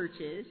our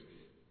churches,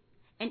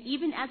 and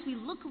even as we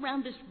look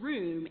around this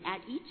room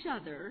at each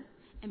other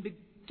and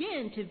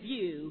begin to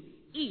view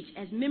each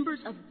as members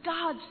of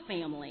God's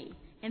family,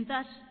 and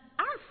thus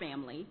our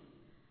family,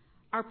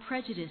 our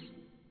prejudice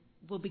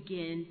will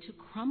begin to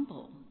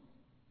crumble.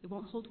 It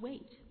won't hold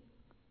weight.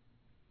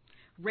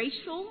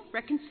 Racial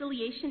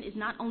reconciliation is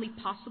not only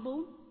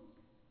possible,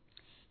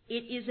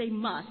 it is a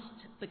must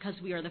because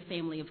we are the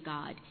family of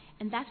God.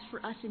 And that's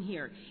for us in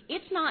here.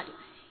 It's not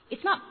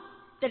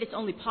that it's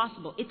only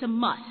possible, it's a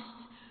must.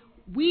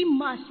 We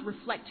must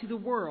reflect to the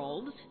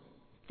world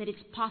that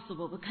it's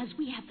possible because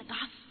we have the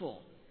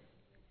gospel.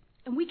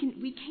 And we can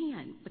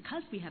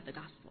because we have the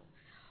gospel.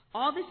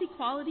 All this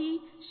equality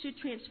should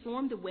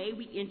transform the way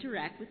we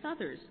interact with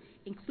others,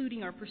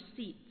 including our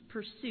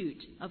pursuit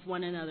of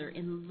one another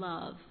in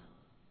love.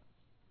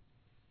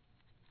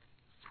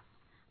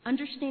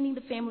 Understanding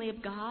the family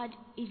of God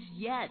is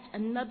yet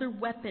another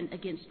weapon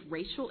against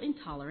racial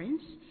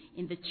intolerance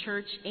in the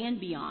church and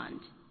beyond.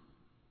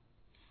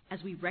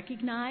 As we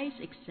recognize,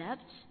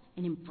 accept,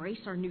 and embrace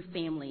our new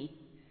family,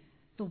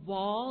 the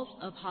walls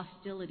of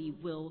hostility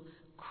will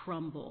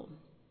crumble.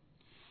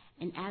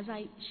 And as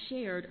I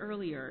shared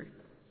earlier,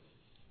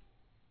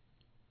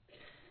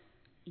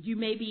 you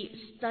may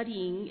be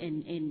studying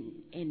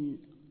and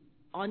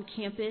on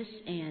campus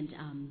and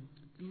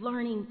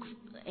learning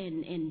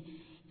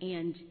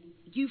and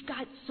you've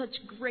got such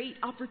great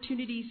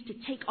opportunities to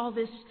take all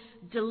this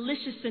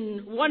delicious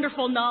and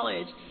wonderful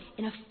knowledge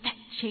and affect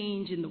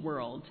change in the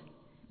world.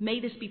 May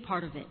this be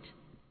part of it.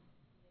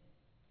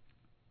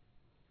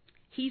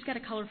 He's got a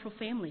colorful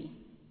family,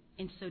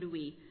 and so do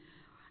we.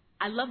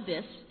 I love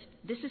this.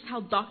 This is how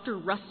Dr.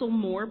 Russell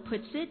Moore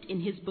puts it in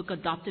his book,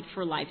 Adopted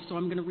for Life. So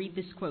I'm going to read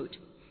this quote.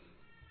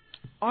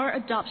 Our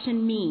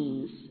adoption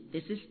means,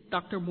 this is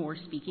Dr. Moore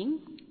speaking,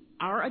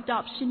 our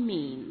adoption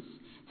means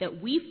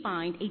that we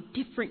find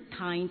a different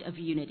kind of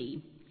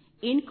unity.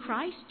 In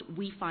Christ,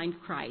 we find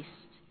Christ.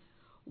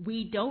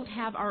 We don't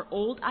have our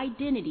old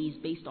identities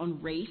based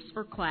on race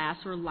or class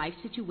or life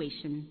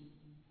situation.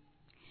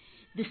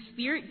 The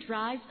Spirit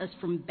drives us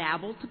from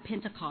Babel to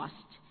Pentecost,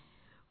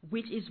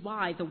 which is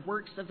why the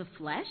works of the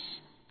flesh,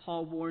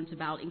 Paul warns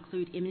about,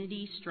 include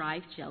enmity,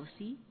 strife,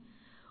 jealousy.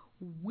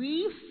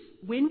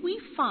 When we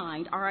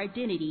find our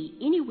identity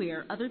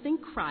anywhere other than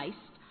Christ,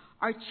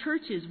 our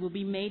churches will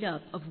be made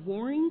up of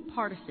warring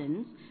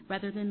partisans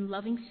rather than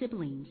loving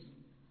siblings.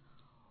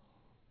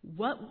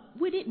 What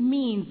would it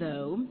mean,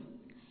 though,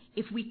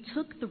 if we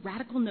took the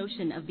radical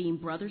notion of being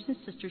brothers and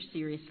sisters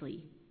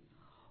seriously?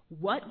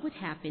 What would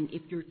happen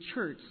if your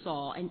church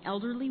saw an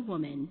elderly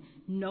woman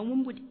no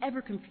one would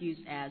ever confuse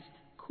as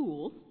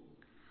cool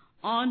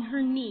on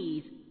her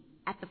knees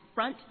at the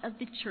front of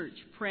the church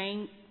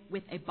praying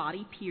with a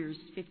body-pierced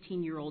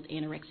 15-year-old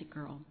anorexic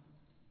girl?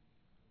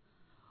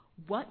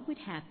 What would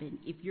happen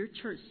if your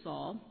church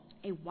saw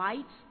a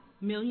white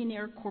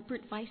millionaire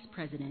corporate vice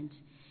president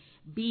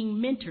being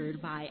mentored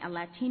by a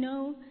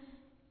Latino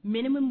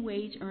minimum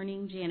wage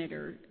earning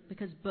janitor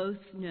because both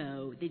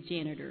know the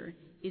janitor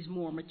is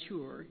more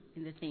mature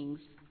in the things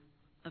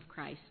of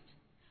Christ?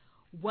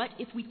 What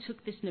if we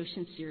took this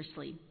notion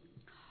seriously?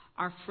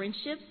 our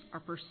friendships, our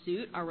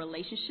pursuit, our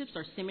relationships,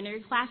 our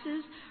seminary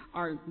classes,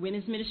 our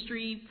women's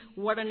ministry,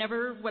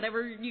 whatever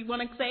you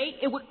want to say,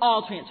 it would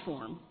all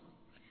transform.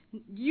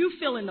 You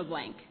fill in the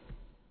blank.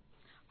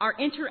 Our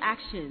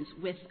interactions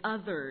with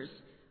others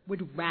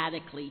would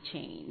radically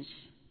change.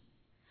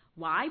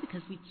 Why?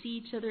 Because we'd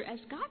see each other as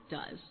God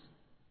does.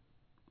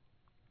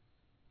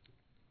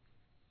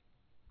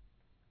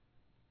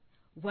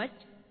 What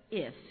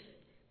if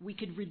we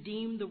could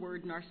redeem the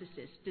word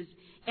narcissist? Does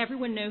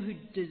everyone know who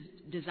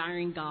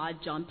Desiring God,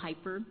 John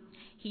Piper?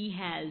 He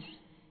has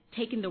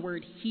taken the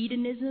word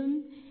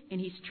hedonism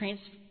and he's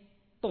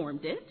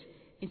transformed it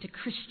into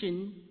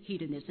Christian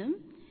hedonism.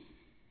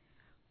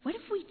 What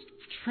if we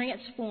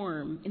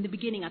transform, in the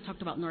beginning I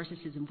talked about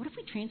narcissism, what if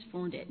we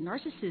transformed it?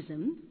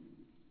 Narcissism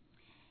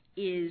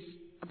is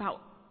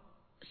about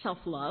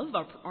self-love,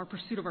 our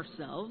pursuit of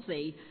ourselves,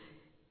 a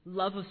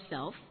love of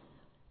self.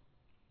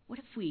 What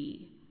if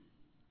we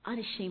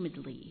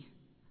unashamedly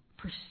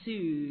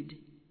pursued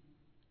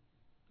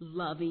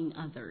loving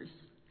others?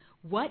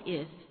 What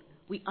if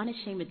we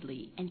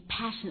unashamedly and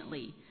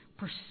passionately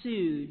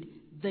pursued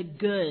the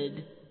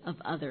good of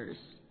others?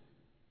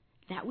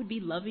 That would be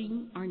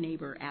loving our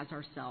neighbor as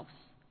ourselves.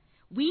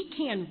 We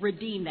can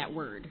redeem that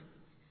word.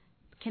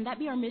 Can that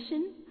be our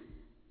mission?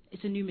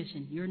 It's a new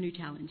mission. Your new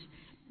challenge.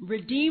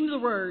 Redeem the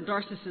word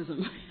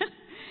narcissism.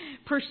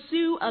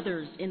 Pursue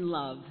others in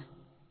love.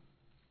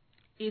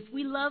 If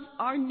we love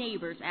our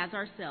neighbors as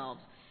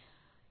ourselves,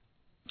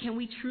 can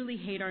we truly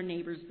hate our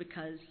neighbors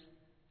because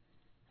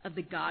of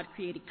the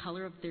God-created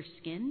color of their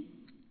skin?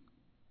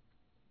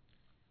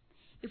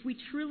 If we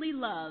truly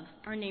love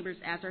our neighbors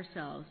as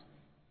ourselves,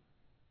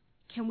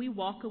 can we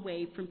walk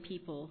away from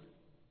people,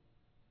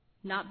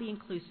 not be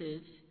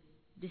inclusive,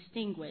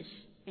 distinguish,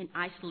 and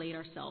isolate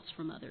ourselves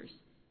from others?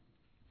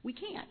 We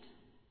can't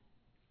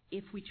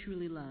if we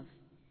truly love.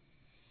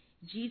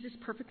 Jesus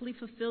perfectly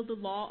fulfilled the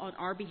law on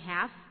our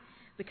behalf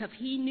because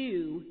he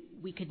knew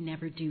we could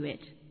never do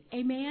it.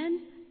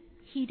 Amen?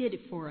 He did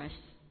it for us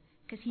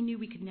because he knew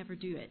we could never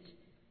do it.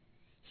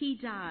 He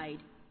died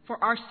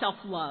for our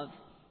self-love.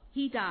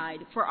 He died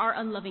for our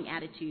unloving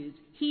attitudes.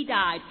 He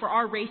died for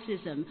our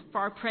racism, for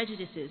our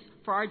prejudices,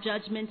 for our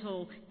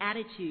judgmental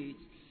attitudes.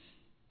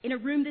 In a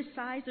room this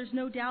size, there's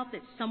no doubt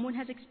that someone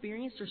has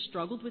experienced or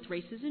struggled with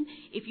racism.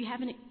 If you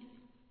haven't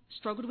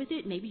struggled with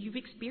it, maybe you've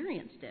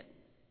experienced it.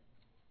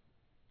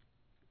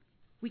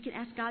 We can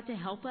ask God to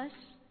help us.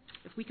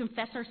 If we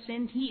confess our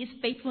sin, he is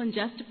faithful and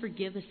just to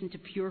forgive us and to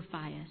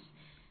purify us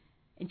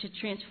and to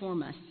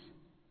transform us.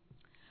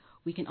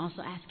 We can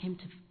also ask him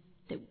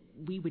that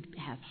we would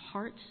have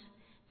hearts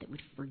that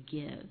would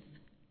forgive,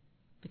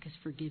 because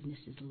forgiveness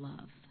is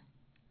love.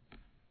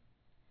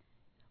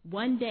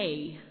 One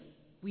day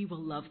we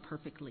will love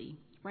perfectly.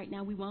 Right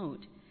now we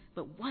won't,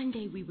 but one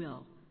day we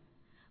will.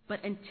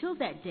 But until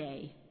that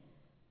day,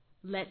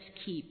 let's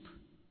keep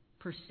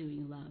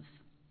pursuing love.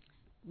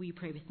 Will you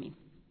pray with me?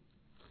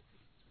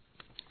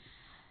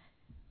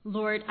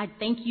 Lord, I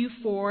thank you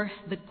for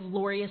the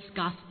glorious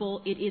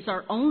gospel. It is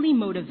our only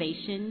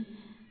motivation.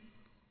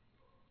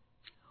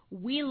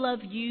 We love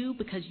you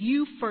because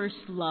you first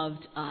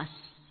loved us,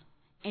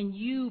 and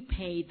you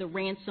paid the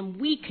ransom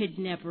we could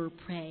never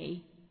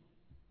pay.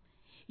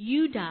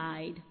 You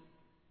died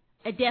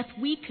a death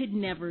we could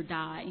never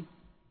die.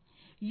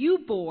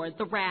 You bore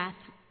the wrath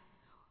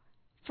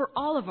for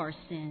all of our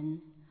sin,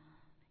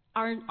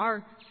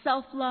 our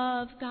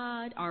self-love,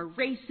 God, our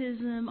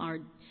racism, our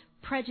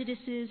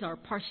prejudices, our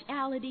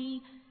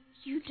partiality.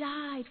 You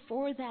died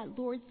for that,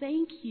 Lord.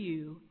 Thank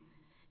you.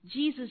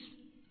 Jesus,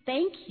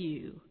 thank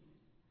you.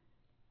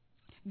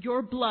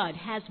 Your blood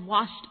has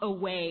washed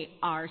away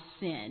our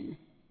sin.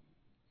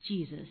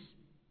 Jesus,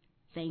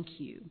 thank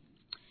you.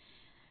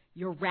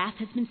 Your wrath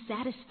has been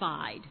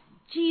satisfied.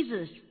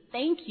 Jesus,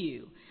 thank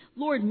you.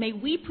 Lord, may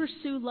we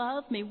pursue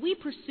love. May we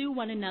pursue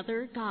one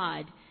another,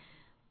 God,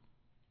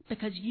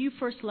 because you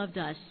first loved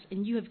us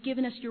and you have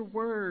given us your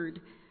word.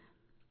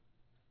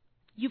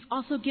 You've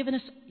also given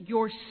us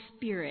your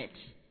Spirit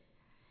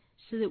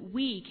so that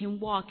we can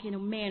walk in a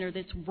manner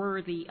that's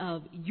worthy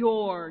of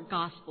your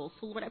gospel.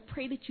 So, Lord, I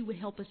pray that you would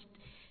help us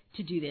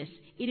to do this.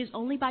 It is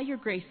only by your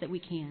grace that we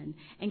can.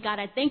 And, God,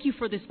 I thank you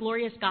for this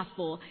glorious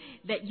gospel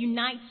that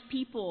unites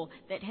people,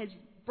 that has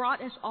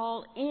brought us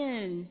all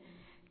in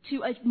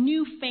to a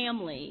new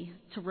family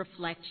to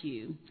reflect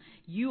you.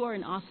 You are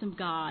an awesome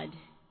God,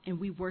 and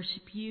we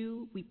worship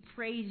you, we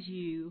praise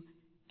you,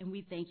 and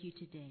we thank you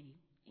today.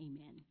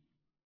 Amen.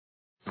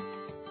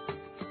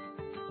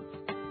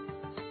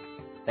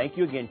 Thank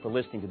you again for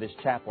listening to this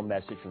chapel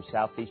message from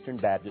Southeastern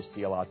Baptist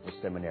Theological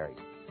Seminary.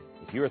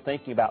 If you are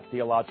thinking about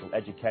theological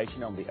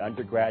education on the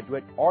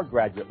undergraduate or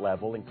graduate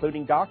level,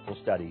 including doctoral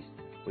studies,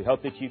 we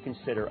hope that you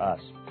consider us.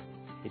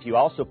 If you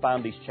also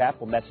find these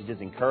chapel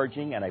messages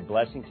encouraging and a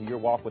blessing to your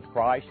walk with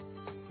Christ,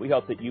 we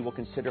hope that you will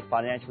consider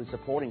financially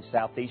supporting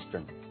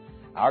Southeastern.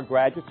 Our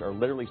graduates are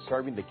literally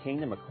serving the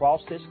kingdom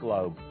across this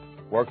globe,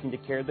 working to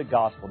carry the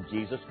gospel of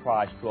Jesus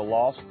Christ to a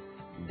lost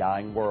and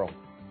dying world.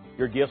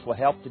 Your gifts will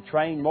help to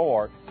train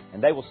more,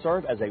 and they will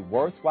serve as a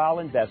worthwhile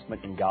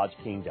investment in God's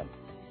kingdom.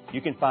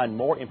 You can find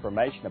more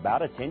information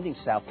about attending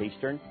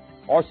Southeastern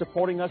or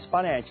supporting us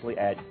financially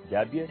at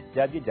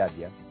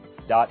www.sebts.edu.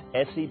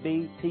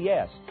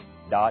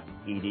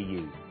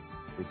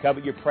 We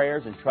covet your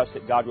prayers and trust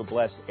that God will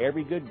bless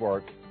every good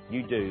work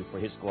you do for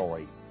His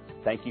glory.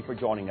 Thank you for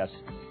joining us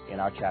in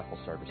our chapel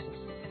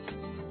services.